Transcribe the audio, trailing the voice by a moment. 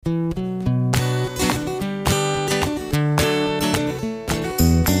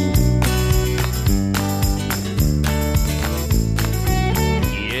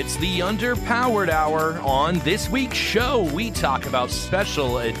Underpowered Hour. On this week's show, we talk about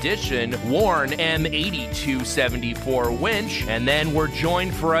special edition Warn M8274 winch, and then we're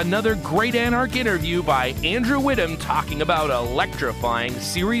joined for another great Anarch interview by Andrew Whittam talking about electrifying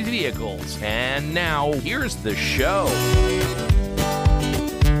series vehicles. And now, here's the show.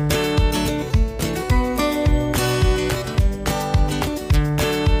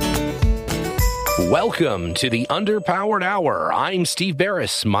 Welcome to the Underpowered Hour. I'm Steve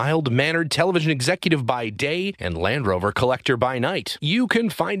Barris, mild-mannered television executive by day and Land Rover collector by night. You can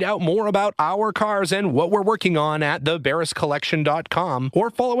find out more about our cars and what we're working on at thebarriscollection.com or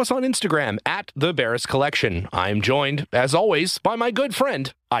follow us on Instagram at thebarriscollection. I'm joined, as always, by my good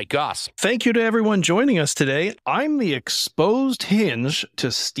friend, Ike Goss. Thank you to everyone joining us today. I'm the exposed hinge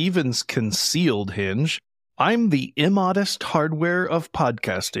to Steven's concealed hinge. I'm the immodest hardware of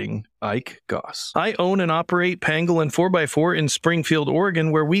podcasting, Ike Goss. I own and operate Pangolin 4x4 in Springfield,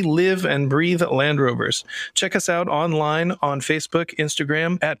 Oregon, where we live and breathe Land Rovers. Check us out online on Facebook,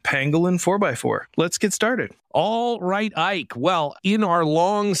 Instagram at Pangolin 4x4. Let's get started. All right, Ike. Well, in our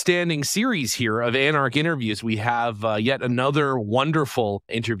long-standing series here of Anarch interviews, we have yet another wonderful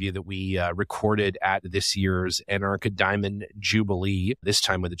interview that we recorded at this year's Anarch Diamond Jubilee, this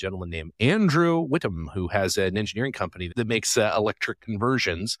time with a gentleman named Andrew Whittam, who has an engineering company that makes electric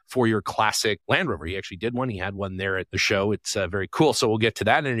conversions for your classic Land Rover. He actually did one. He had one there at the show. It's very cool. So we'll get to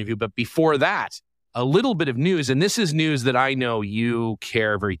that interview. But before that, a little bit of news, and this is news that I know you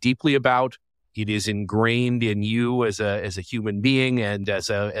care very deeply about. It is ingrained in you as a human being and as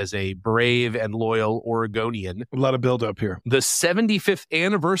a brave and loyal Oregonian. A lot of build-up here. The 75th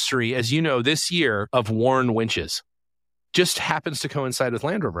anniversary, as you know, this year of Warn Winches just happens to coincide with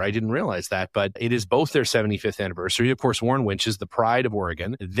Land Rover. I didn't realize that, but it is both their 75th anniversary. Of course, Warn Winch is the pride of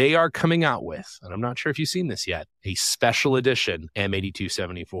Oregon. They are coming out with, and I'm not sure if you've seen this yet, a special edition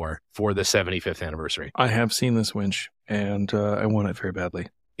M8274 for the 75th anniversary. I have seen this winch, and I want it very badly.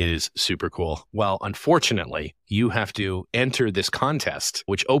 It is super cool. Well, unfortunately, you have to enter this contest,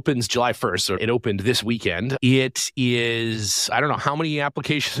 which opens July 1st. So it opened this weekend. It is, I don't know how many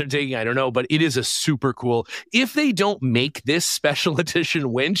applications they're taking. I don't know, but it is a super cool. If they don't make this special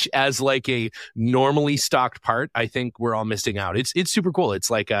edition winch as like a normally stocked part, I think we're all missing out. It's super cool. It's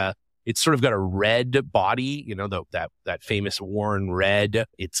like it's sort of got a red body, you know, that famous Warn red.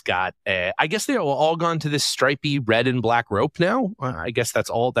 It's got, I guess they're all gone to this stripy red and black rope now. I guess that's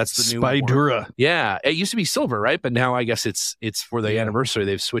the new Spydura. Yeah, it used to be silver, right? But now I guess it's for the anniversary.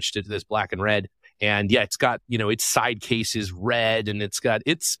 They've switched it to this black and red. And yeah, it's got, you know, its side case is red, and it's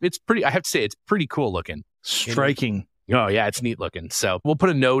pretty. I have to say, it's pretty cool looking. Striking. Oh yeah, it's neat looking. So we'll put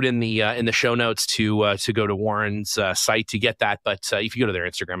a note in the show notes to go to Warren's site to get that. But if you go to their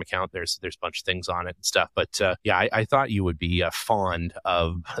Instagram account, there's a bunch of things on it and stuff. But yeah, I thought you would be fond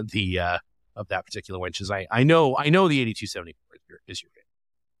of of that particular winch. I know the 8274 is your favorite.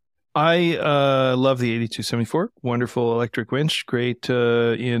 I love the 8274. Wonderful electric winch, great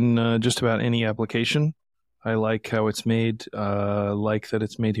in just about any application. I like how it's made, like that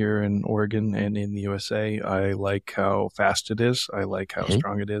it's made here in Oregon and in the USA. I like how fast it is. I like how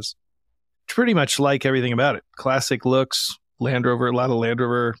strong it is. Pretty much like everything about it. Classic looks, Land Rover, a lot of Land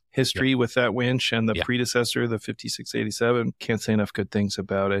Rover history with that winch and the predecessor, the 5687. Can't say enough good things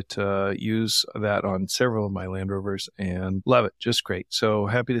about it. Use that on several of my Land Rovers and love it. Just great. So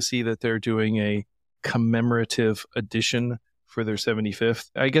happy to see that they're doing a commemorative edition for their 75th.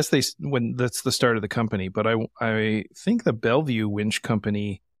 I guess that's the start of the company, but I think the Bellevue Winch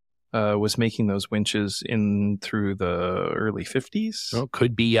Company was making those winches in through the early 50s. Oh,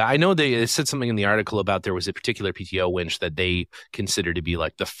 could be. I know they said something in the article about there was a particular PTO winch that they consider to be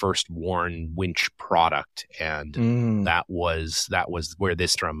like the first Warn winch product, and that was where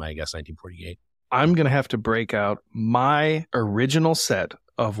this from, I guess, 1948. I'm going to have to break out my original set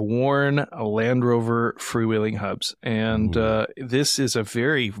of Warn Land Rover freewheeling hubs. And this is a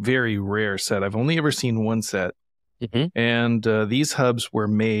very, very rare set. I've only ever seen one set. And these hubs were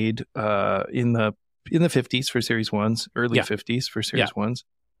made in the 50s for Series 1s, early 50s for Series 1s.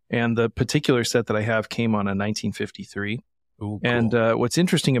 And the particular set that I have came on a 1953. Ooh, cool. And what's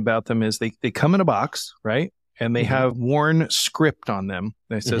interesting about them is they come in a box, right? And they have Warn script on them.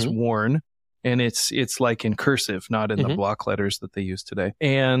 It says Warn. And it's like in cursive, not in the block letters that they use today.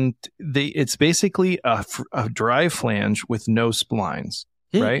 And it's basically a drive flange with no splines,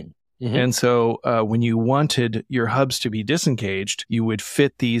 right? And so when you wanted your hubs to be disengaged, you would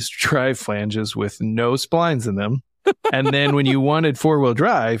fit these drive flanges with no splines in them. And then when you wanted four-wheel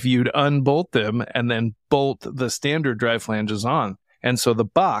drive, you'd unbolt them and then bolt the standard drive flanges on. And so the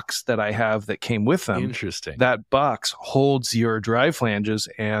box that I have that came with them, Interesting. that box holds your drive flanges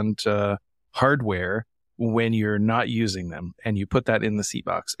and hardware when you're not using them. And you put that in the seat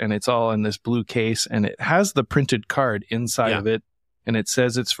box. And it's all in this blue case. And it has the printed card inside of it. And it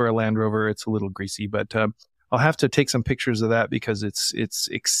says it's for a Land Rover. It's a little greasy, but I'll have to take some pictures of that because it's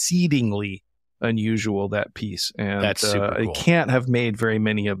exceedingly unusual, that piece. And that's super cool. I can't have made very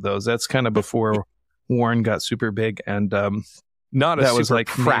many of those. That's kind of before Warn got super big. And not a that super was like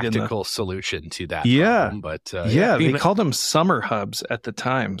practical solution to that problem, but they called them summer hubs at the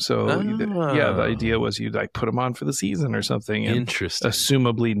time. So the idea was you'd like put them on for the season or something. And interesting.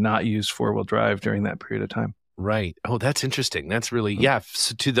 Assumably not use 4-wheel drive during that period of time. Right. Oh, that's interesting. That's really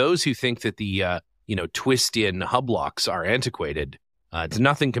So to those who think that the twist-in hub locks are antiquated, it's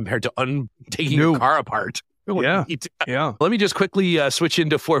nothing compared to taking your car apart. Yeah. Let me just quickly switch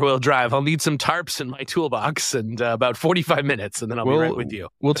into 4-wheel drive. I'll need some tarps in my toolbox and about 45 minutes, and then I'll be right with you.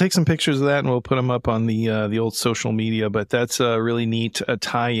 We'll take some pictures of that, and we'll put them up on the old social media. But that's a really neat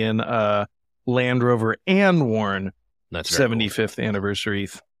tie-in Land Rover and Warn 75th anniversary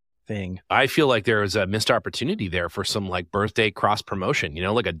thing. I feel like there was a missed opportunity there for some like birthday cross promotion,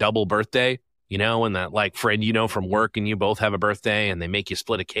 like a double birthday, and that like friend, from work and you both have a birthday and they make you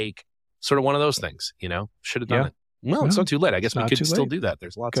split a cake. Sort of one of those things, should have done it. Well, it's not too late. I guess we could still do that.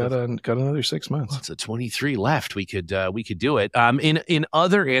 There's got another 6 months. Lots of 23 left. We could do it. In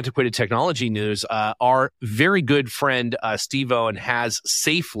other antiquated technology news, our very good friend Steve Owen has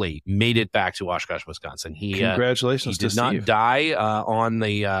safely made it back to Oshkosh, Wisconsin. Congratulations to Steve. He did not die on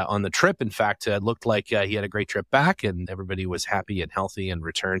the trip. In fact, it looked like he had a great trip back, and everybody was happy and healthy and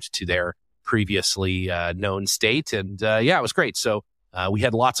returned to their previously known state. And it was great. So. We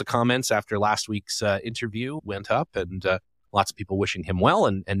had lots of comments after last week's interview went up, and lots of people wishing him well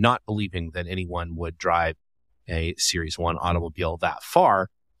and not believing that anyone would drive a Series 1 automobile that far.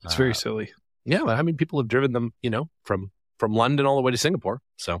 It's very silly. Yeah, I mean, people have driven them, from London all the way to Singapore,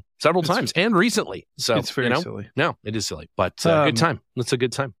 so several times and recently. So it's very silly. No, it is silly, but good time. It's a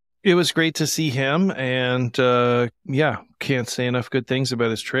good time. It was great to see him, and can't say enough good things about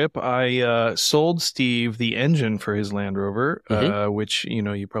his trip. I sold Steve the engine for his Land Rover, which,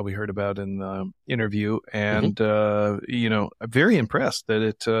 you probably heard about in the interview, and, I'm very impressed that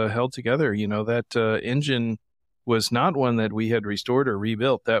it held together. That engine was not one that we had restored or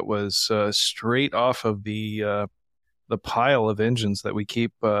rebuilt. That was straight off of the pile of engines that we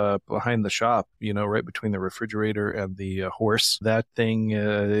keep behind the shop, right between the refrigerator and the horse. That thing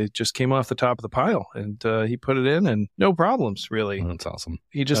it just came off the top of the pile, and he put it in, and no problems, really. That's awesome.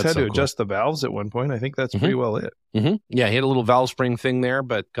 He just had to adjust the valves at one point. I think that's pretty well it. Yeah, he had a little valve spring thing there,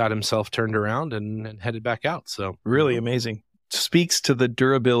 but got himself turned around and headed back out. So really amazing. Speaks to the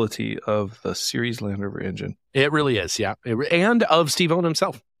durability of the Series Land Rover engine. It really is, yeah. And of Steve Owen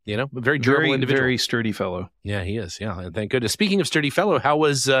himself. A very durable individual. Very sturdy fellow. Yeah, he is. Yeah, thank goodness. Speaking of sturdy fellow, how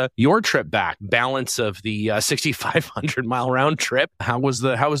was your trip back? Balance of the 6,500 mile round trip. How was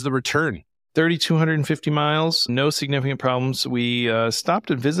the return? 3,250 miles, no significant problems. We stopped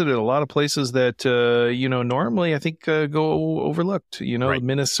and visited a lot of places that normally I think go overlooked. Right.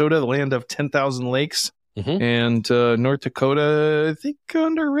 Minnesota, the land of 10,000 lakes. And North Dakota, I think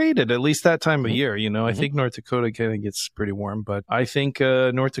underrated, at least that time of year. I think North Dakota kind of gets pretty warm, but I think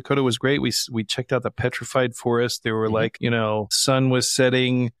North Dakota was great. We checked out the petrified forest. There were sun was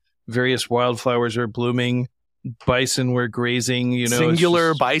setting, various wildflowers are blooming, bison were grazing.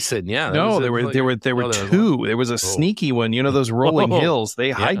 Singular bison. Yeah. No, there were two. There was a sneaky one. Those rolling hills.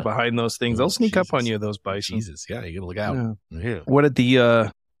 They hide behind those things. They'll sneak up on you. Those bison. Jesus. Yeah, you gotta look out. Yeah. What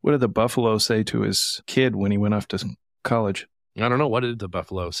did the buffalo say to his kid when he went off to college? I don't know. What did the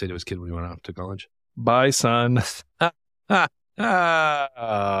buffalo say to his kid when he went off to college? Bye, son. Oh,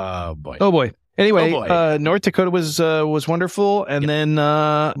 boy. Oh, boy. Anyway, North Dakota was wonderful. And then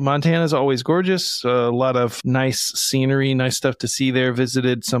Montana's always gorgeous. A lot of nice scenery, nice stuff to see there.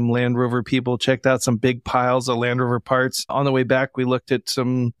 Visited some Land Rover people, checked out some big piles of Land Rover parts. On the way back, we looked at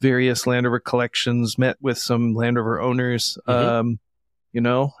some various Land Rover collections, met with some Land Rover owners.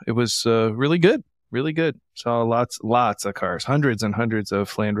 It was really good. Really good. Saw lots of cars, hundreds and hundreds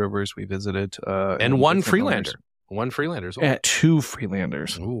of Land Rovers we visited. And one Freelander. One Freelander as well. Two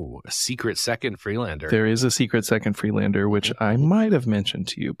Freelanders. Ooh, a secret second Freelander. There is a secret second Freelander, which I might have mentioned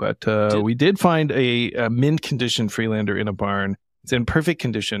to you, but we did find a mint condition Freelander in a barn. It's in perfect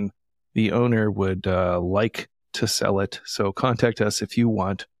condition. The owner would like to sell it, so contact us if you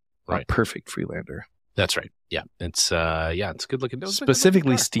want a perfect Freelander. That's right. Yeah, it's a good looking.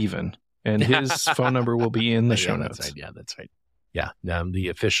 Specifically, Steven, and his phone number will be in the show notes. That's right. Yeah, that's right. Yeah, the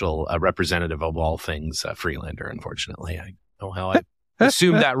official representative of all things Freelander. Unfortunately, I know how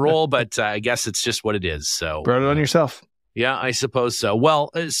assume that role, but I guess it's just what it is. So brought it on yourself. Yeah, I suppose so.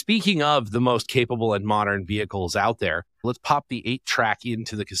 Well, speaking of the most capable and modern vehicles out there, let's pop the 8-track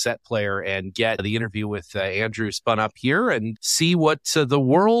into the cassette player and get the interview with Andrew spun up here and see what the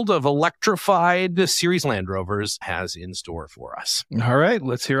world of electrified series Land Rovers has in store for us. All right,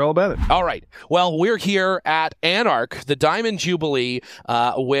 let's hear all about it. All right. Well, we're here at Anarch, the Diamond Jubilee,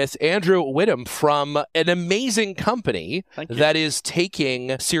 with Andrew Whittam from an amazing company that is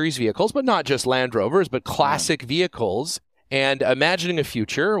taking series vehicles, but not just Land Rovers, but classic vehicles, and imagining a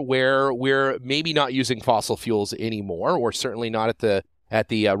future where we're maybe not using fossil fuels anymore, or certainly not at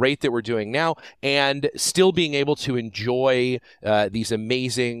the rate that we're doing now, and still being able to enjoy these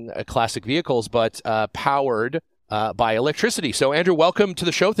amazing classic vehicles, but powered by electricity. So, Andrew, welcome to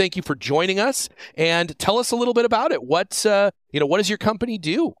the show. Thank you for joining us, and tell us a little bit about it. What does your company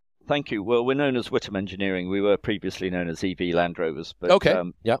do? Thank you. Well, we're known as Whittam Engineering. We were previously known as EV Land Rovers. But,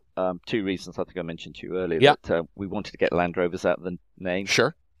 two reasons I think I mentioned to you earlier. That we wanted to get Land Rovers out of the name.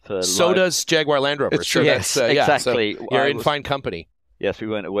 Sure. So does Jaguar Land Rover. It's true. Yes, exactly. So you're in fine company. Yes, we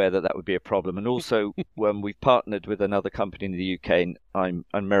weren't aware that would be a problem. And also, when we've partnered with another company in the UK, and I'm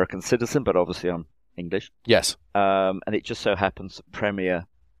an American citizen, but obviously I'm English. Yes. And it just so happens that premier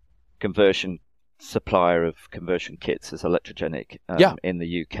conversion supplier of conversion kits is Electrogenic in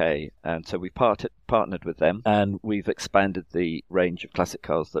the UK, and so we partnered with them, and we've expanded the range of classic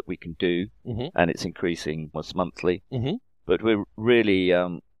cars that we can do, and it's increasing almost monthly. But we're really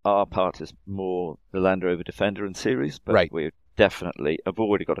our part is more the Land Rover Defender and series, but we're definitely I've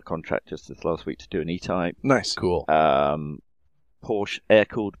already got a contract just this last week to do an E-Type. Nice, cool. Porsche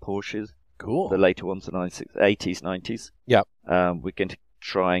air-cooled Porsches, cool. The later ones, the 80s, 90s. Yeah. We're going to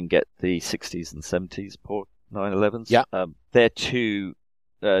try and get the 60s and 70s Port 911s. Yeah. They're too,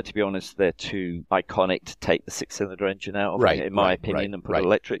 to be honest, they're too iconic to take the 6-cylinder engine out of, in my opinion, and put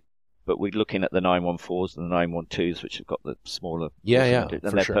electric. But we're looking at the 914s and the 912s, which have got the smaller. And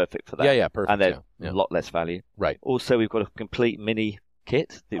they're perfect for that. Yeah, perfect. And they're a lot less value. Right. Also, we've got a complete mini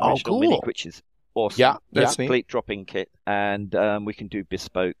kit, the original mini, which is awesome. Yeah, that's complete drop-in kit, and we can do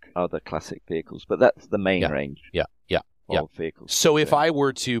bespoke other classic vehicles. But that's the main range. Vehicles. So if I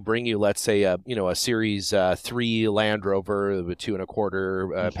were to bring you, let's say, a Series 3 Land Rover with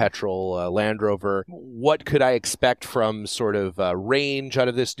 2.25 petrol Land Rover, what could I expect from sort of range out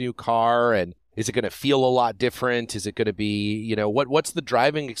of this new car? And is it going to feel a lot different? Is it going to be, what's the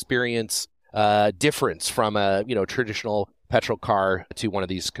driving experience difference from a traditional petrol car to one of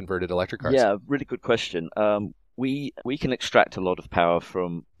these converted electric cars? Yeah, really good question. We can extract a lot of power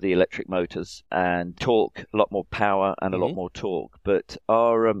from the electric motors and torque, a lot more power and a lot more torque. But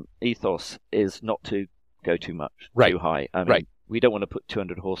our ethos is not to go too much, too high. I mean, we don't want to put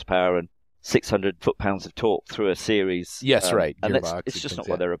 200 horsepower and 600 foot-pounds of torque through a series. Yes, and it's just not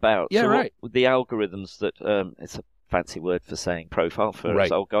what they're about. Yeah, so the algorithms that, it's a fancy word for saying profile for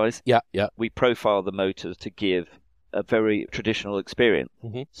us old guys. Yeah. We profile the motors to give a very traditional experience.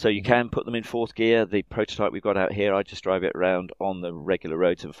 So you can put them in fourth gear. The prototype we've got out here, I just drive it around on the regular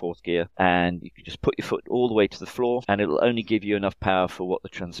roads in fourth gear, and you can just put your foot all the way to the floor, and it'll only give you enough power for what the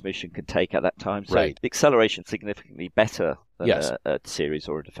transmission can take at that time. So the acceleration is significantly better than a series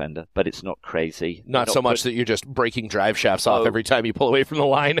or a Defender, but it's not crazy. Not so much that you're just breaking drive shafts off every time you pull away from the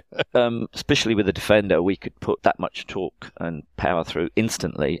line. Especially with the Defender, we could put that much torque and power through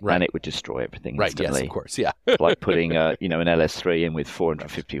instantly, and it would destroy everything instantly. Yes, of course, yeah. Like putting an LS3 in with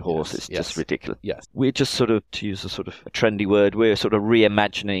 450 horse. It's just ridiculous. Yes. We're just sort of, to use a sort of a trendy word, we're sort of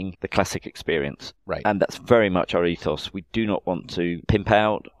reimagining the classic experience. Right. And that's very much our ethos. We do not want to pimp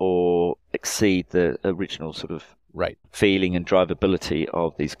out or exceed the original sort of feeling and drivability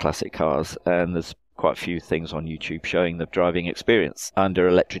of these classic cars. And there's quite a few things on YouTube showing the driving experience under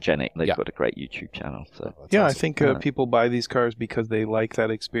Electrogenic. They've got a great YouTube channel. So awesome. I think people buy these cars because they like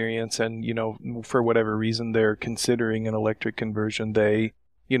that experience, and for whatever reason they're considering an electric conversion. They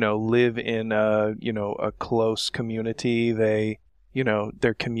live in a close community. They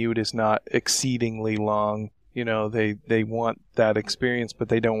their commute is not exceedingly long. They want that experience, but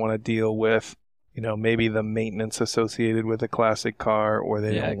they don't want to deal with maybe the maintenance associated with a classic car, or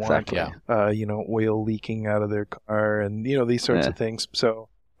they don't want, oil leaking out of their car, and these sorts of things. So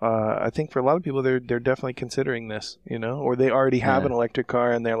I think for a lot of people, they're definitely considering this, or they already have an electric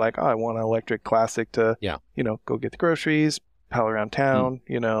car and they're like, oh, I want an electric classic to, go get the groceries, pal around town,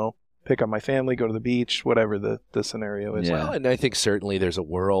 pick up my family, go to the beach, whatever the scenario is. Well, and I think certainly there's a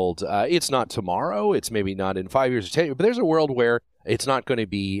world, it's not tomorrow, it's maybe not in 5 years or 10 years, but there's a world where it's not going to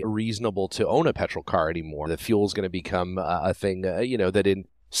be reasonable to own a petrol car anymore. The fuel is going to become a thing, that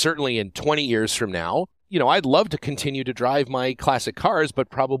certainly in 20 years from now, I'd love to continue to drive my classic cars, but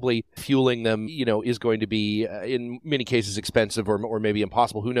probably fueling them, is going to be in many cases expensive or maybe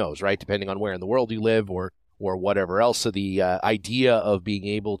impossible. Who knows, right? Depending on where in the world you live or whatever else. So the idea of being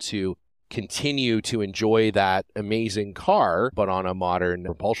able to continue to enjoy that amazing car, but on a modern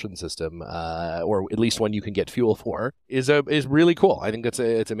propulsion system, or at least one you can get fuel for, is really cool. I think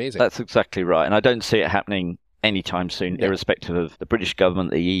it's amazing. That's exactly right, and I don't see it happening anytime soon, irrespective of the British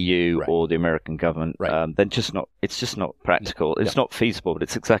government, the EU, or the American government. Then it's just not practical. It's not feasible. But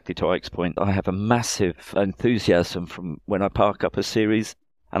it's exactly to Ike's point. I have a massive enthusiasm from when I park up a series,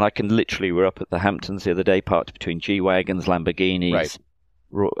 and I can literally. We're up at the Hamptons the other day, parked between G-Wagons, Lamborghinis.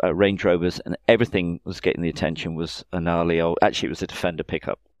 Range Rovers, and everything was getting the attention. Was a gnarly old, actually it was a Defender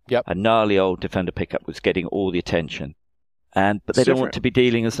pickup. A gnarly old Defender pickup was getting all the attention, but they don't want to be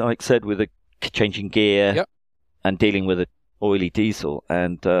dealing, as Ike said, with a changing gear and dealing with an oily diesel.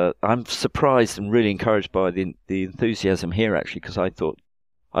 And I'm surprised and really encouraged by the enthusiasm here, actually, because I thought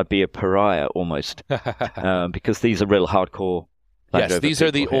I'd be a pariah almost, because these are real hardcore. Yes, these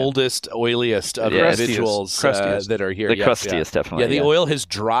are the oldest, oiliest of individuals that are here. The crustiest, definitely. Yeah, the oil has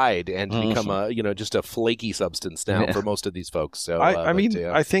dried and become just a flaky substance now for most of these folks. So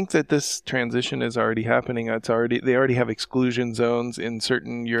I think that this transition is already happening. They already have exclusion zones in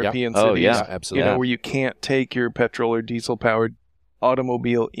certain European cities. Oh yeah, absolutely. Where you can't take your petrol or diesel powered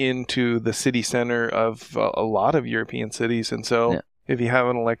automobile into the city center of a lot of European cities, and so if you have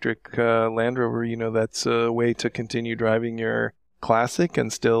an electric Land Rover, that's a way to continue driving your classic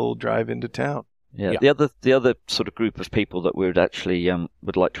and still drive into town. The other sort of group of people that we would actually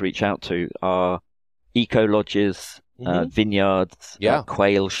would like to reach out to are eco lodges, vineyards,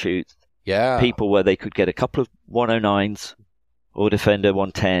 quail shoots, people where they could get a couple of 109s or Defender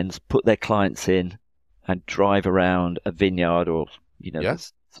 110s, put their clients in and drive around a vineyard or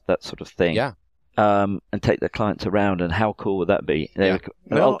that sort of thing, and take their clients around. And how cool would that be? An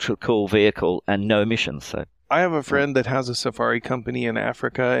ultra cool vehicle and no emissions. So I have a friend that has a safari company in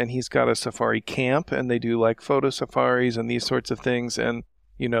Africa, and he's got a safari camp, and they do like photo safaris and these sorts of things. And,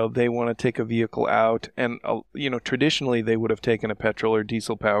 they want to take a vehicle out, and, traditionally they would have taken a petrol or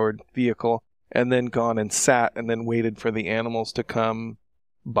diesel powered vehicle and then gone and sat and then waited for the animals to come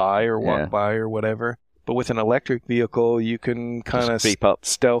by or walk by or whatever. But with an electric vehicle, you can kind of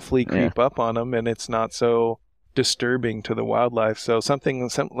stealthily creep up on them, and it's not so disturbing to the wildlife. So something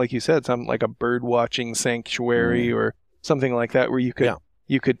like you said, something like a bird watching sanctuary or something like that, where you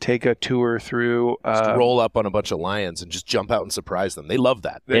could take a tour through, just roll up on a bunch of lions and just jump out and surprise them. They love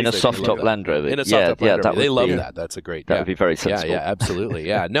that. In a soft top Land Rover. In a soft top Land Rover. They love that. That's a great. That would be very sensible. Yeah, absolutely.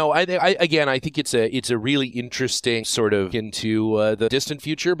 Yeah. No, I think it's a really interesting sort of into the distant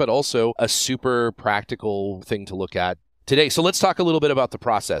future, but also a super practical thing to look at today. So let's talk a little bit about the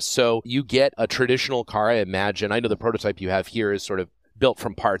process. So you get a traditional car, I imagine. I know the prototype you have here is sort of built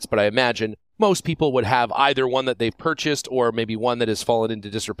from parts, but I imagine most people would have either one that they've purchased or maybe one that has fallen into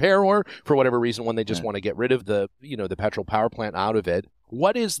disrepair, or for whatever reason, one they just want to get rid of the petrol power plant out of it.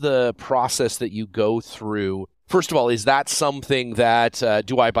 What is the process that you go through? First of all, is that something that,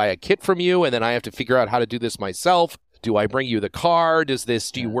 do I buy a kit from you and then I have to figure out how to do this myself? Do I bring you the car? Do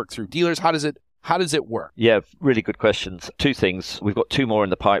you work through dealers? How does it work? Yeah, really good questions. Two things. We've got two more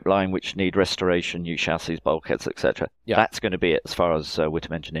in the pipeline which need restoration, new chassis, bulkheads, etc. That's going to be it as far as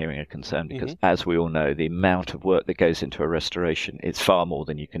Whittam Engineering are concerned, because as we all know, the amount of work that goes into a restoration is far more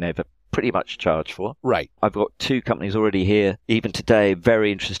than you can ever pretty much charge for. Right. I've got two companies already here, even today,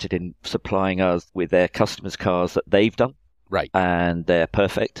 very interested in supplying us with their customers' cars that they've done. Right. And they're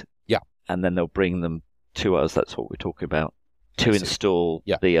perfect. Yeah. And then they'll bring them to us. That's what we're talking about. To install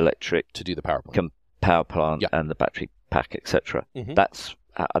the electric, to do the power plant, and the battery pack, etc.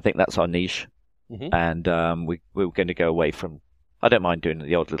 I think that's our niche, and we're going to go away from. I don't mind doing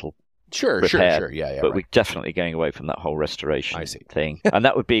the odd little repair, but we're definitely going away from that whole restoration thing, and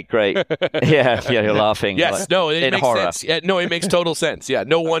that would be great. You're laughing. Yes, it makes sense. Yeah, no, it makes total sense. Yeah,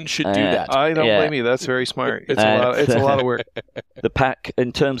 no one should do that. I don't blame you. That's very smart. It's a lot of work. The pack,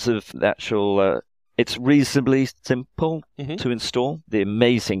 in terms of the actual. It's reasonably simple to install. The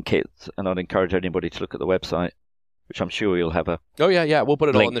amazing kits, and I'd encourage anybody to look at the website, which I'm sure you'll have a. Oh yeah, we'll put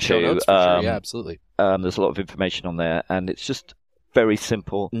it all in the show notes for sure. Yeah, absolutely. There's a lot of information on there, and it's just very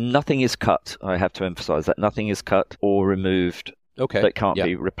simple. Nothing is cut. I have to emphasise that nothing is cut or removed. Okay. That can't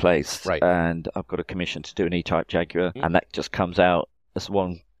be replaced. Right. And I've got a commission to do an E-Type Jaguar, and that just comes out as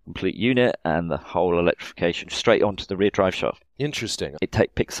one complete unit, and the whole electrification straight onto the rear drive shaft. Interesting. It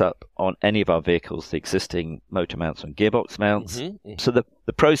picks up on any of our vehicles the existing motor mounts and gearbox mounts. So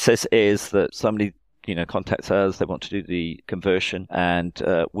the process is that somebody contacts us, they want to do the conversion, and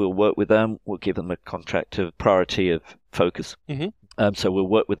we'll work with them. We'll give them a contract of priority of focus. So we'll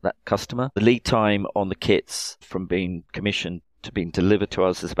work with that customer. The lead time on the kits from being commissioned to being delivered to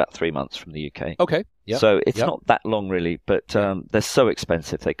us is about 3 months from the UK. Okay. Yep. So it's not that long really, but they're so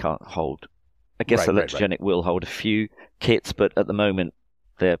expensive they can't hold. I guess Electrogenic will hold a few kits, but at the moment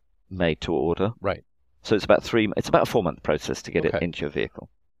they're made to order. Right. So it's about a 4-month process to get it into your vehicle.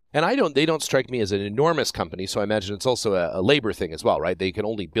 And they don't strike me as an enormous company, so I imagine it's also a labor thing as well, right? They can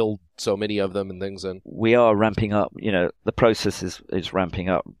only build so many of them and things. And we are ramping up. The process is ramping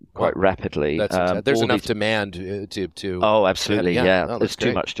up quite rapidly. There's enough demand to. Oh, absolutely, yeah. No, there's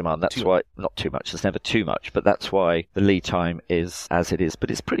too much demand. That's why, not too much. There's never too much, but that's why the lead time is as it is.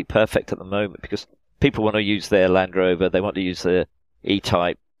 But it's pretty perfect at the moment because people want to use their Land Rover, they want to use their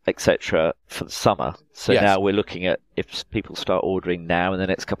E-Type, etc. for the summer. So now we're looking at if people start ordering now in the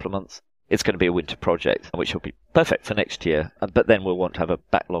next couple of months, it's going to be a winter project, which will be perfect for next year. But then we'll want to have a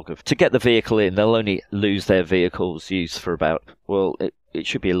backlog to get the vehicle in. They'll only lose their vehicle's use for about, it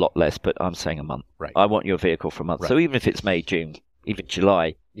should be a lot less, but I'm saying a month. Right. I want your vehicle for a month. Right. So even if it's May, June, even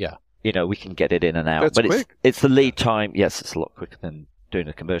July, we can get it in and out. That's quick. It's the lead time. Yes, it's a lot quicker than doing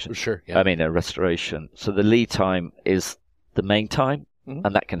a conversion. Sure. Yeah. I mean, a restoration. So the lead time is the main time.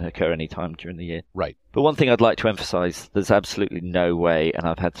 And that can occur any time during the year. Right. But one thing I'd like to emphasize, there's absolutely no way, and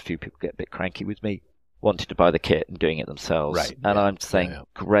I've had a few people get a bit cranky with me, wanting to buy the kit and doing it themselves. Right. And I'm saying,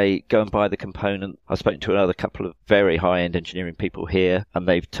 great, go and buy the component. I've spoken to another couple of very high-end engineering people here, and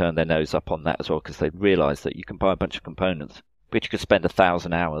they've turned their nose up on that as well, because they realise that you can buy a bunch of components, but you could spend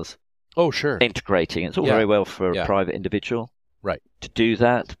 1,000 hours integrating. It's all very well for a private individual to do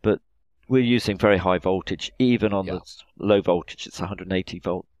that, but we're using very high voltage, even on the low voltage. It's 180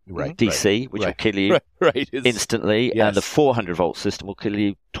 volt DC, which will kill you instantly, and the 400 volt system will kill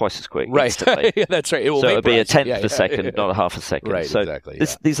you twice as quick instantly. That's right. So it'll be a tenth of a second, not a half a second. Right, so exactly.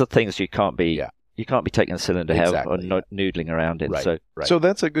 These are things you can't be taking a cylinder head or noodling around in. Right, so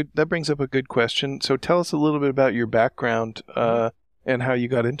that brings up a good question. So tell us a little bit about your background and how you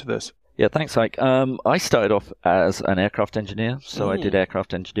got into this. Yeah, thanks, Ike. I started off as an aircraft engineer, so I did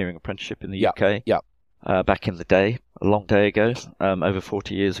aircraft engineering apprenticeship in the UK back in the day, a long day ago, over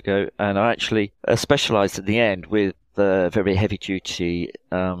 40 years ago, and I actually specialised at the end with very heavy-duty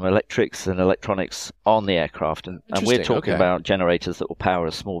electrics and electronics on the aircraft, and we're talking about generators that will power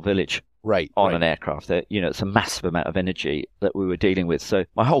a small village on an aircraft. It's a massive amount of energy that we were dealing with. So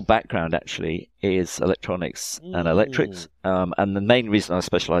my whole background actually is electronics and electrics, and the main reason I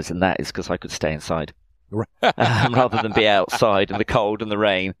specialised in that is because I could stay inside. Rather than be outside in the cold and the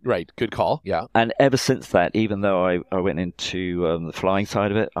rain. Right, good call, yeah. And ever since that, even though I went into the flying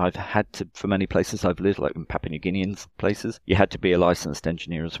side of it, I've had to, for many places I've lived, like in Papua New Guinean places, you had to be a licensed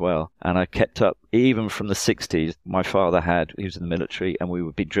engineer as well. And I kept up, even from the 60s, my father he was in the military, and we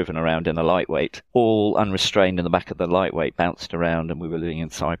would be driven around in a lightweight, all unrestrained in the back of the lightweight, bounced around, and we were living in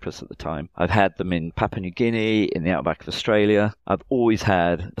Cyprus at the time. I've had them in Papua New Guinea, in the outback of Australia. I've always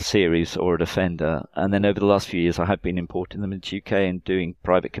had a series or a Defender, and then over the last few years I have been importing them into UK and doing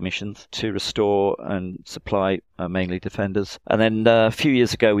private commissions to restore and supply mainly Defenders. And then a few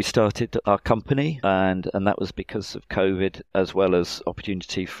years ago we started our company, and that was because of COVID, as well as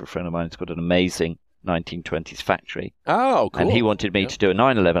opportunity for a friend of mine who's got an amazing 1920s factory. Oh, cool. And he wanted me to do a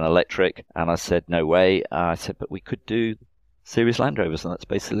 911 electric, and I said, no way. I said, but we could do series Land Rovers, and that's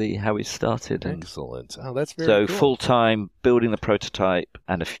basically how we started. Excellent. Oh, that's very cool. Full-time building the prototype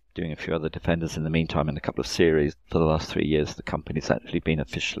and doing a few other Defenders in the meantime, in a couple of series. For the last 3 years, the company's actually been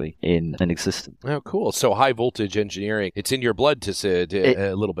officially in existence. Oh, cool. So high voltage engineering, it's in your blood to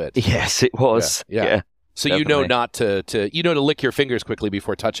a little bit. Yes, it was. Yeah. So definitely. You know not to lick your fingers quickly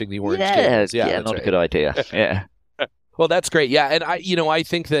before touching the orange cables. Yeah, not a good idea. Yeah. Well, that's great. Yeah. And I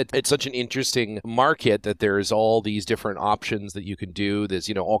think that it's such an interesting market that there's all these different options that you can do. There's,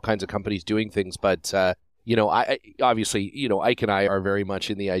 all kinds of companies doing things. But, I obviously, Ike and I are very much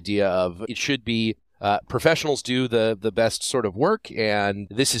in the idea of it should be professionals do the best sort of work. And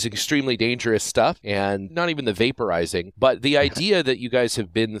this is extremely dangerous stuff, and not even the vaporizing, but the idea that you guys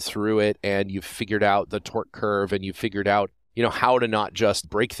have been through it and you've figured out the torque curve and you've figured out, how to not just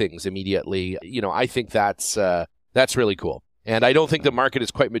break things immediately. I think that's really cool. And I don't think the market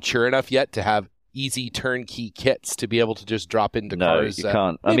is quite mature enough yet to have easy turnkey kits to be able to just drop into cars. No, you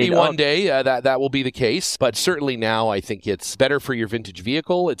can't. Maybe one day that will be the case. But certainly now I think it's better for your vintage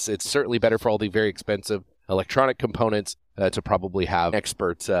vehicle. It's certainly better for all the very expensive electronic components to probably have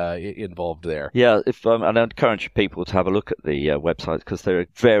experts involved there. Yeah, I'd encourage people to have a look at the websites, because they're a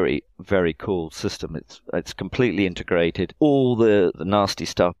very, very cool system. It's completely integrated. All the nasty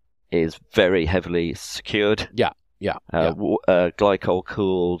stuff is very heavily secured. Glycol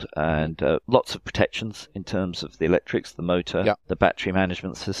cooled, and lots of protections in terms of the electrics, the motor, the battery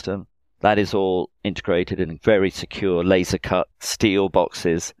management system. That is all integrated in very secure laser cut steel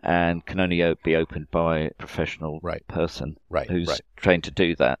boxes and can only be opened by a professional person who's trained to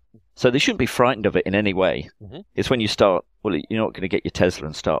do that. So they shouldn't be frightened of it in any way. It's when you start, you're not going to get your Tesla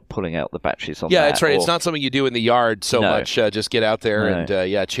and start pulling out the batteries on that. Yeah, that's right. It's not something you do in the yard so much. Just get out there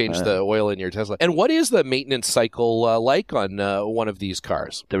and change the oil in your Tesla. And what is the maintenance cycle like on one of these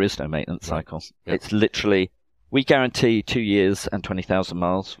cars? There is no maintenance cycle. Yeah. It's literally, we guarantee 2 years and 20,000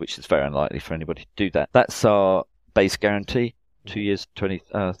 miles, which is very unlikely for anybody to do that. That's our base guarantee, 2 years,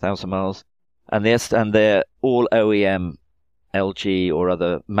 20,000 miles. And they're all OEM, LG or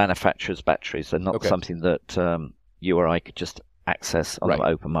other manufacturers' batteries. They're not something that you or I could just access on the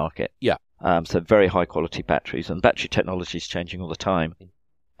open market. Yeah. So very high quality batteries, and battery technology is changing all the time.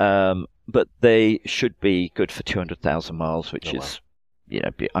 But they should be good for 200,000 miles, which is,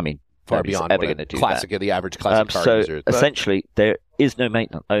 far beyond ever going to do the average classic car so user. Essentially, there is no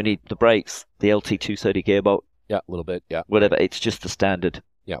maintenance. Only the brakes, the LT230 gearbox. Yeah, a little bit. Yeah. Whatever. It's just the standard.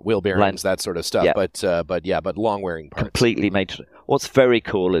 Yeah, wheel bearings, that sort of stuff. Yeah. But long wearing parts. Completely made. What's very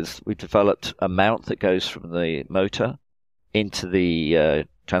cool is we've developed a mount that goes from the motor into the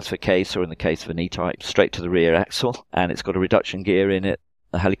transfer case, or in the case of an E-Type, straight to the rear axle, and it's got a reduction gear in it,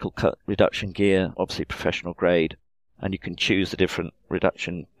 a helical cut reduction gear, obviously professional grade, and you can choose the different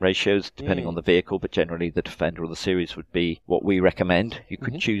reduction ratios depending on the vehicle, but generally the Defender or the Series would be what we recommend. You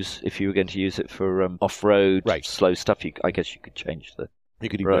could choose, if you were going to use it for off-road, slow stuff, I guess you could change the You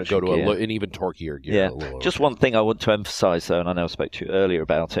could even go to an even torqueier gear. Yeah. Just one thing I want to emphasise, though, and I know I spoke to you earlier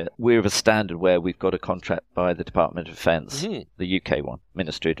about it. We're of a standard where we've got a contract by the Department of Defence, the UK one,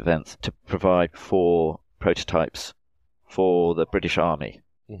 Ministry of Defence, to provide 4 prototypes for the British Army,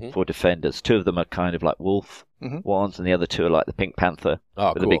 for Defenders. 2 of them are kind of like Wolf ones, and the other 2 are like the Pink Panther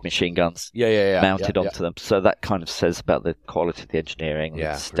with the big machine guns mounted onto them. So that kind of says about the quality of the engineering,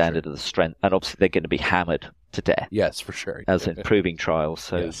 the standard of the strength, and obviously they're going to be hammered to death. Yes, for sure. As in proving trials.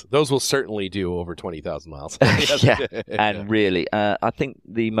 So those will certainly do over 20,000 miles. And really, I think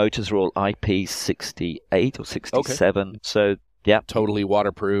the motors are all IP68 or 67. Okay. So totally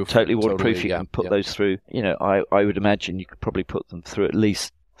waterproof. Totally waterproof. You can put those through. I would imagine you could probably put them through at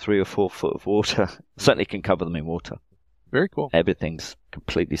least 3 or 4 foot of water. Certainly can cover them in water. Very cool. Everything's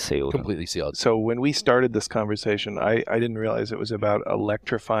completely sealed. So when we started this conversation, I didn't realize it was about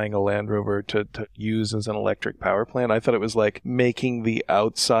electrifying a Land Rover to use as an electric power plant. I thought it was like making the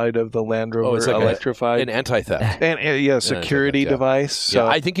outside of the Land Rover electrified. An anti-theft. And security device. So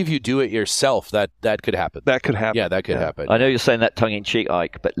I think if you do it yourself, that could happen. That could happen. Yeah, that could happen. I know you're saying that tongue-in-cheek,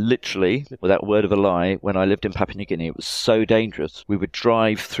 Ike, but literally, without a word of a lie, when I lived in Papua New Guinea, it was so dangerous. We would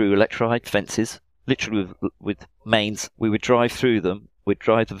drive through electrified fences, literally with mains. We would drive through them. We'd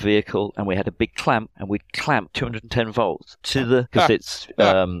drive the vehicle, and we had a big clamp, and we'd clamp 210 volts to the, because it's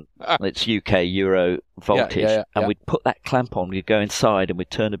UK Euro voltage, and we'd put that clamp on. We'd go inside, and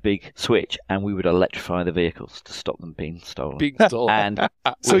we'd turn a big switch, and we would electrify the vehicles to stop them being stolen. And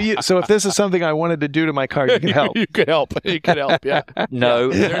so if this is something I wanted to do to my car, you could help. You could help. Yeah.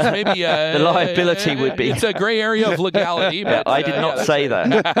 No, there's maybe the liability would be. It's a grey area of legality. But, I did not say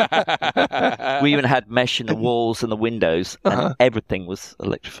that. We even had mesh in the walls and the windows, and everything was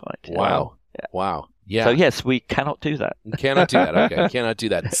electrified. Wow. Wow. Yeah. So yes, we cannot do that. You cannot do that. Okay. Cannot do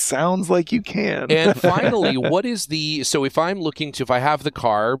that. Sounds like you can. And finally, so if I have the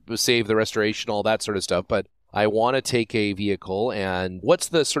car, save the restoration, all that sort of stuff, but I want to take a vehicle, and what's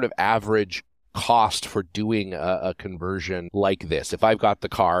the sort of average cost for doing a conversion like this? If I've got the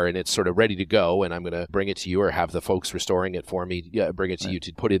car and it's sort of ready to go, and I'm going to bring it to you or have the folks restoring it for me, bring it to you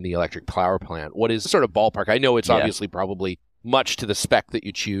to put in the electric power plant, what is sort of ballpark? I know it's obviously probably much to the spec that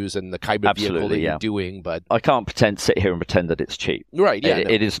you choose and the kind of vehicle that you're doing, but I can't sit here and pretend that it's cheap. Right, yeah.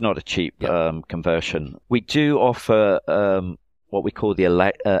 It is not a cheap conversion. We do offer what we call the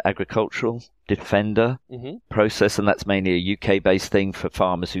agricultural Defender process, and that's mainly a UK-based thing for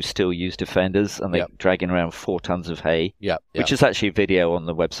farmers who still use Defenders, and they're dragging around 4 tons of hay, which is actually a video on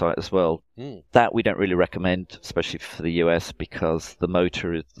the website as well. That we don't really recommend, especially for the US, because the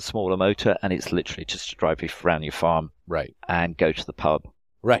motor is the smaller motor, and it's literally just to drive you around your farm and go to the pub.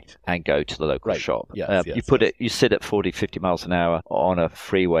 Right. And go to the local shop. Yes, you sit at 40, 50 miles an hour on a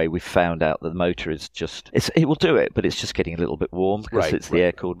freeway. We found out that the motor is it will do it, but it's just getting a little bit warm because it's the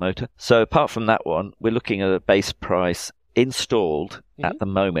air-cooled motor. So apart from that one, we're looking at a base price installed at the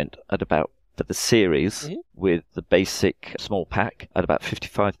moment at about, for the Series, with the basic small pack, at about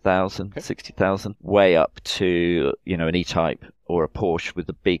 55,000, 60,000, way up to, an E-Type or a Porsche with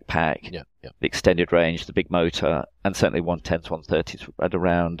the big pack, Yeah. the extended range, the big motor, and certainly 110s, 130s at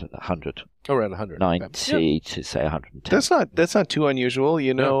around 100. Around 100. 90 to say 110. That's not too unusual.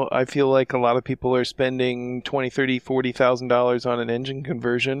 I feel like a lot of people are spending $20,000, $30,000, $40,000 on an engine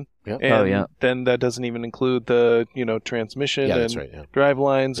conversion. Yeah. And then that doesn't even include the, transmission and drive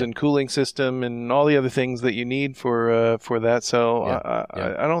lines and cooling system and all the other things that you need for that. So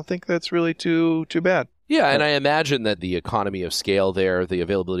I don't think that's really too bad. Yeah, and I imagine that the economy of scale there, the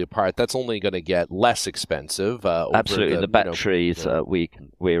availability of part, that's only going to get less expensive. Absolutely. The batteries,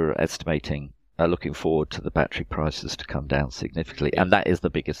 we're estimating, looking forward to the battery prices to come down significantly. And that is the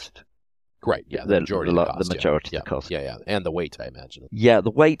biggest. Right, yeah, the majority of the cost. The majority of the cost. Yeah, and the weight, I imagine. Yeah,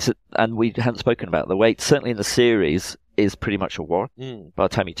 the weight, and we haven't spoken about the weight, certainly in the series, is pretty much a Warn. By the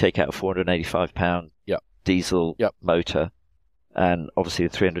time you take out a 485-pound diesel motor, and obviously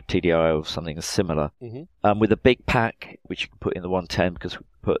the 300 TDI or something similar, with a big pack, which you can put in the 110 because we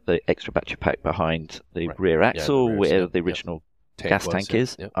put the extra battery pack behind the rear axle where the original gas tank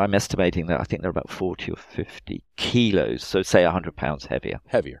is. I'm estimating that I think they're about 40 or 50 kilos, so say 100 pounds heavier.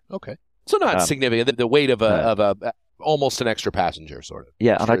 Heavier, okay. So not significant. The weight of a almost an extra passenger, sort of.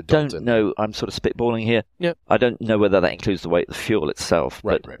 Yeah, and I don't know. I'm sort of spitballing here. Yeah, I don't know whether that includes the weight of the fuel itself.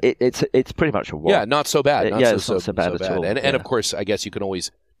 Right. But it's pretty much a Warn. Yeah, not so bad. It's not so bad at all. And of course, I guess you can always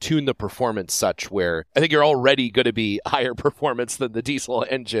tune the performance such where I think you're already going to be higher performance than the diesel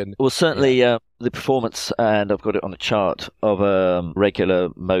engine. Well, certainly the performance, and I've got it on the chart, of a regular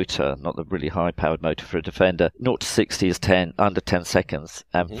motor, not the really high-powered motor for a Defender, 0 to 60 is under 10 seconds,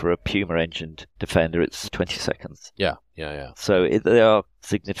 and for a Puma-engined Defender, it's 20 seconds. Yeah. So they are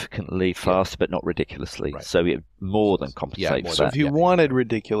significantly faster, but not ridiculously. Right. So it more than compensates for so that. if you wanted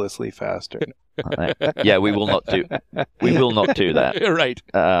ridiculously faster... we will not do that. Right.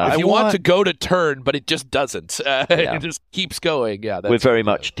 If you want to go to turn, but it just doesn't. It just keeps going. Yeah. We're very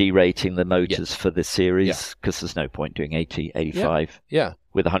much derating the motors for this series because there's no point doing 80, 85. Yeah.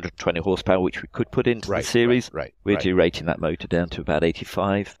 With 120 horsepower, which we could put into the series. Right. We're derating that motor down to about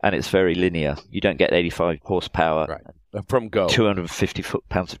 85, and it's very linear. You don't get 85 horsepower. Right. From go. 250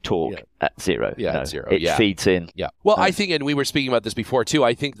 foot-pounds of torque at zero. At zero. It feeds in. Yeah. Well, I think, and we were speaking about this before too,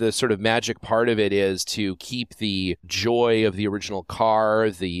 I think the sort of magic part of it is to keep the joy of the original car,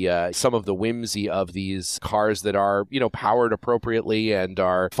 the some of the whimsy of these cars that are, powered appropriately and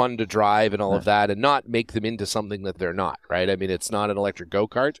are fun to drive and all of that, and not make them into something that they're not, right? I mean, it's not an electric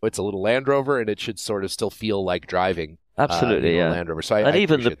go-kart. It's a little Land Rover, and it should sort of still feel like driving. Absolutely, Land Rover. So and I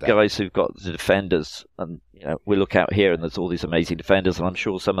even the that. guys who've got the Defenders, and we look out here and there's all these amazing Defenders, and I'm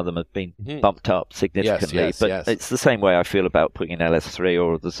sure some of them have been bumped up significantly. It's the same way I feel about putting an LS3,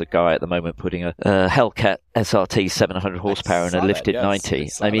 or there's a guy at the moment putting a Hellcat SRT 700 horsepower and a lifted 90.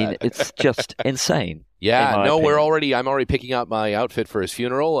 I mean, it's just insane. Yeah, I'm already picking out my outfit for his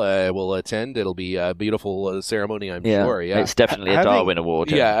funeral. We'll attend. It'll be a beautiful ceremony, I'm sure. Yeah, it's definitely a Darwin Award.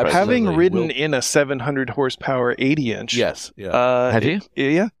 Yeah, absolutely. Having ridden in a 700 horsepower 80-inch. Yes. Yeah. Have you?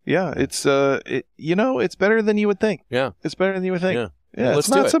 Yeah. It's it's better than you would think. Yeah, it's better than you would think. Yeah, well, it's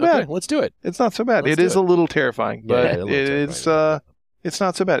not so bad. Okay, let's do it. It's not so bad. It is a little terrifying, but it's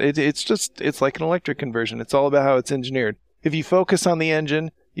not so bad. It's like an electric conversion. It's all about how it's engineered. If you focus on the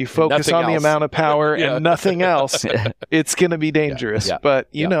engine, you focus on the amount of power and nothing else, it's going to be dangerous. Yeah. But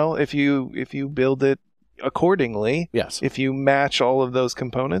if you build it accordingly, if you match all of those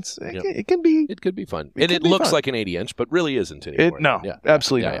components, it could be fun. And it looks like an 80-inch, but really isn't anymore.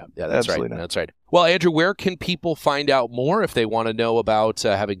 Absolutely not. Yeah, that's absolutely right. Not. That's right. Well, Andrew, where can people find out more if they want to know about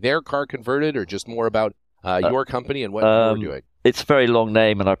having their car converted, or just more about your company and what you're doing? It's a very long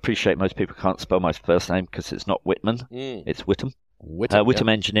name, and I appreciate most people can't spell my first name because it's not Whitman. It's Whittam.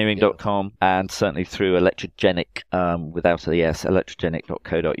 WhittamEngineering.com, and certainly through Electrogenic, without the S,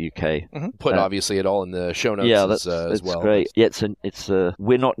 electrogenic.co.uk. Put obviously it all in the show notes as well. Great. Yeah,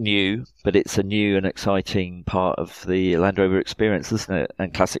 we're not new, but it's a new and exciting part of the Land Rover experience, isn't it?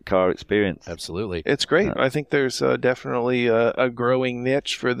 And classic car experience. Absolutely. It's great. I think there's definitely a growing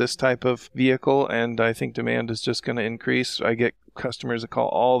niche for this type of vehicle, and I think demand is just going to increase. I get customers that call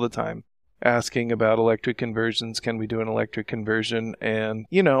all the time asking about electric conversions. Can we do an electric conversion? And,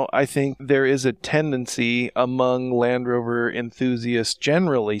 I think there is a tendency among Land Rover enthusiasts,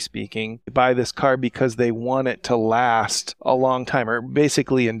 generally speaking, to buy this car because they want it to last a long time, or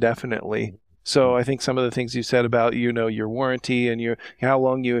basically indefinitely. So I think some of the things you said about, your warranty and how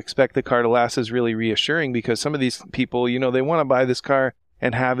long you expect the car to last is really reassuring, because some of these people, they want to buy this car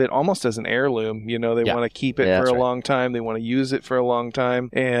and have it almost as an heirloom. They want to keep it for a long time. They want to use it for a long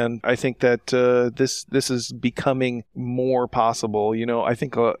time. And I think that this is becoming more possible. I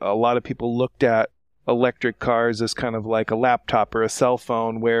think a lot of people looked at electric cars as kind of like a laptop or a cell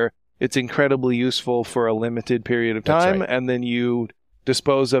phone, where it's incredibly useful for a limited period of time, and then you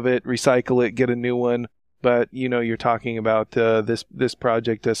dispose of it, recycle it, get a new one. But, you're talking about this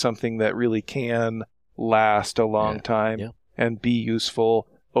project as something that really can last a long time and be useful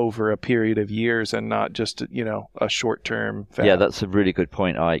over a period of years and not just, a short-term fad. Yeah, that's a really good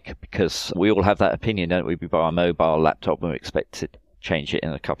point, Ike, because we all have that opinion, don't we? We buy a mobile laptop and we expect to change it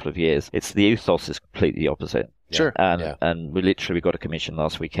in a couple of years. It's the ethos is completely the opposite. Sure. And we literally got a commission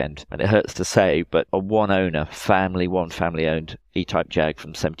last weekend, and it hurts to say, but a one-owner, family-owned E-Type Jag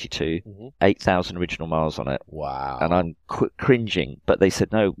from 72, 8,000 original miles on it. Wow. And I'm cringing, but they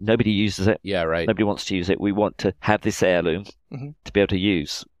said, no, nobody uses it. Yeah, right. Nobody wants to use it. We want to have this heirloom to be able to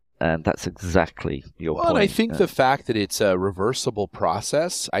use. And that's exactly your point. And I think the fact that it's a reversible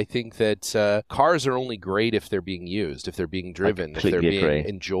process, I think that cars are only great if they're being used, if they're being driven, if they're being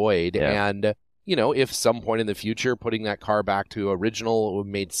enjoyed. Yeah. And if some point in the future putting that car back to original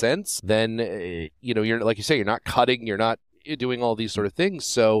made sense, then, you're, like you say, you're not cutting, you're not doing all these sort of things.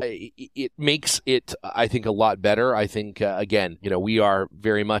 So it makes it, I think, a lot better. I think, again, we are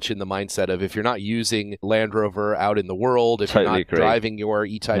very much in the mindset of if you're not using Land Rover out in the world, if you're not driving your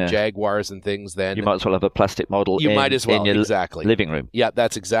E-Type Jaguars and things, then you might as well have a plastic model in your living room. Yeah,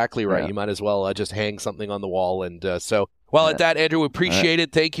 that's exactly right. Yeah. You might as well just hang something on the wall. And at that, Andrew, we appreciate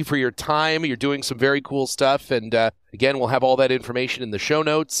it. Thank you for your time. You're doing some very cool stuff. And again, we'll have all that information in the show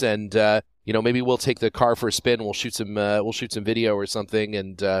notes. And maybe we'll take the car for a spin. We'll shoot some video or something,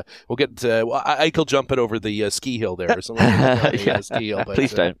 and we'll get. Ike will jump it over the ski hill there or something. Ski hill, but,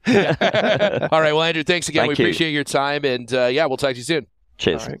 please don't. All right. Well, Andrew, thanks again. Thank we appreciate your time, and we'll talk to you soon.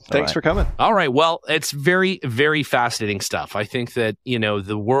 Cheers. Right. Thanks for coming. All right. Well, it's very, very fascinating stuff. I think that,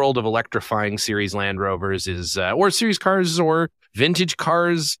 the world of electrifying series Land Rovers is, or series cars or vintage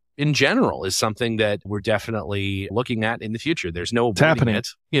cars in general, is something that we're definitely looking at in the future. There's no avoiding it.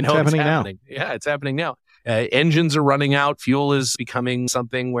 It's happening now. Yeah, it's happening now. Engines are running out. Fuel is becoming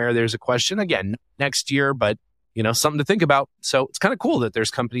something where there's a question again next year, but something to think about. So it's kind of cool that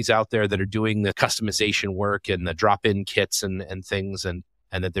there's companies out there that are doing the customization work and the drop-in kits and things, and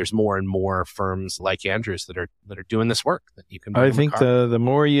that there's more and more firms like Andrew's that are doing this work that you can. I think the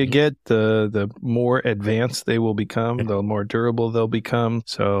more you get, the more advanced they will become, the more durable they'll become.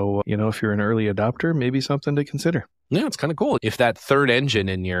 So if you're an early adopter, maybe something to consider. Yeah, it's kind of cool. If that third engine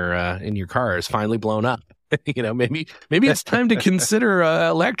in your car is finally blown up, maybe it's time to consider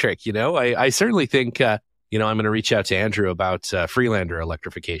electric. I certainly think. I'm going to reach out to Andrew about Freelander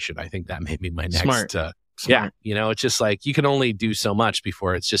electrification. I think that may be my next. Smart. Yeah, it's just like you can only do so much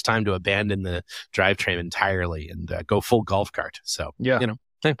before it's just time to abandon the drivetrain entirely and go full golf cart. So I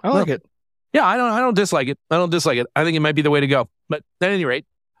like it. Yeah, I don't dislike it. I think it might be the way to go. But at any rate,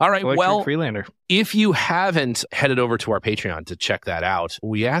 all right. Electric Freelander. If you haven't headed over to our Patreon to check that out,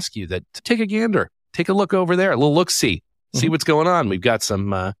 we ask you to take a gander, take a look over there, a little look-see, see what's going on. We've got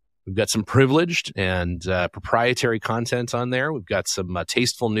some privileged and proprietary content on there. We've got some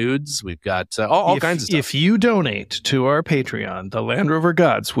tasteful nudes. We've got all kinds of stuff. If you donate to our Patreon, the Land Rover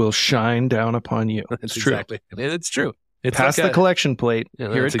gods will shine down upon you. It's true. Exactly. It's true. It's Pass the collection plate.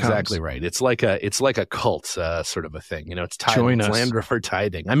 Here it comes. Exactly right. It's like a cult sort of a thing. It's tithing. It's Land Rover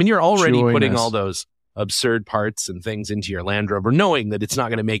tithing. I mean, you're already putting all those absurd parts and things into your Land Rover, knowing that it's not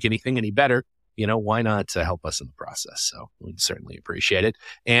going to make anything any better. Why not help us in the process? So we'd certainly appreciate it.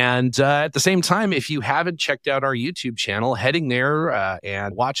 And at the same time, if you haven't checked out our YouTube channel, heading there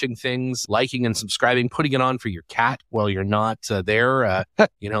and watching things, liking and subscribing, putting it on for your cat while you're not there,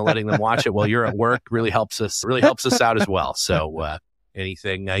 letting them watch it while you're at work really helps us out as well. So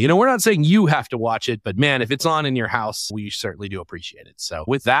anything, we're not saying you have to watch it, but man, if it's on in your house, we certainly do appreciate it. So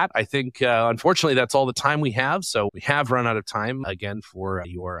with that, I think, unfortunately, that's all the time we have. So we have run out of time again for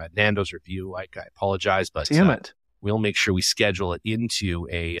your Nando's review. I apologize, but damn it. We'll make sure we schedule it into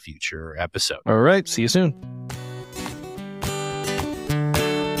a future episode. All right. See you soon.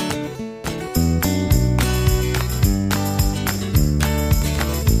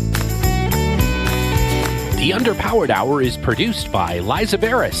 The Underpowered Hour is produced by Liza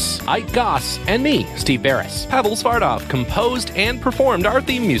Veris, Ike Goss, and me, Steve Veris. Pavel Svardov composed and performed our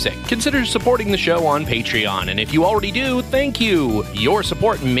theme music. Consider supporting the show on Patreon, and if you already do, thank you. Your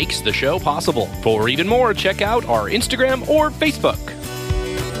support makes the show possible. For even more, check out our Instagram or Facebook.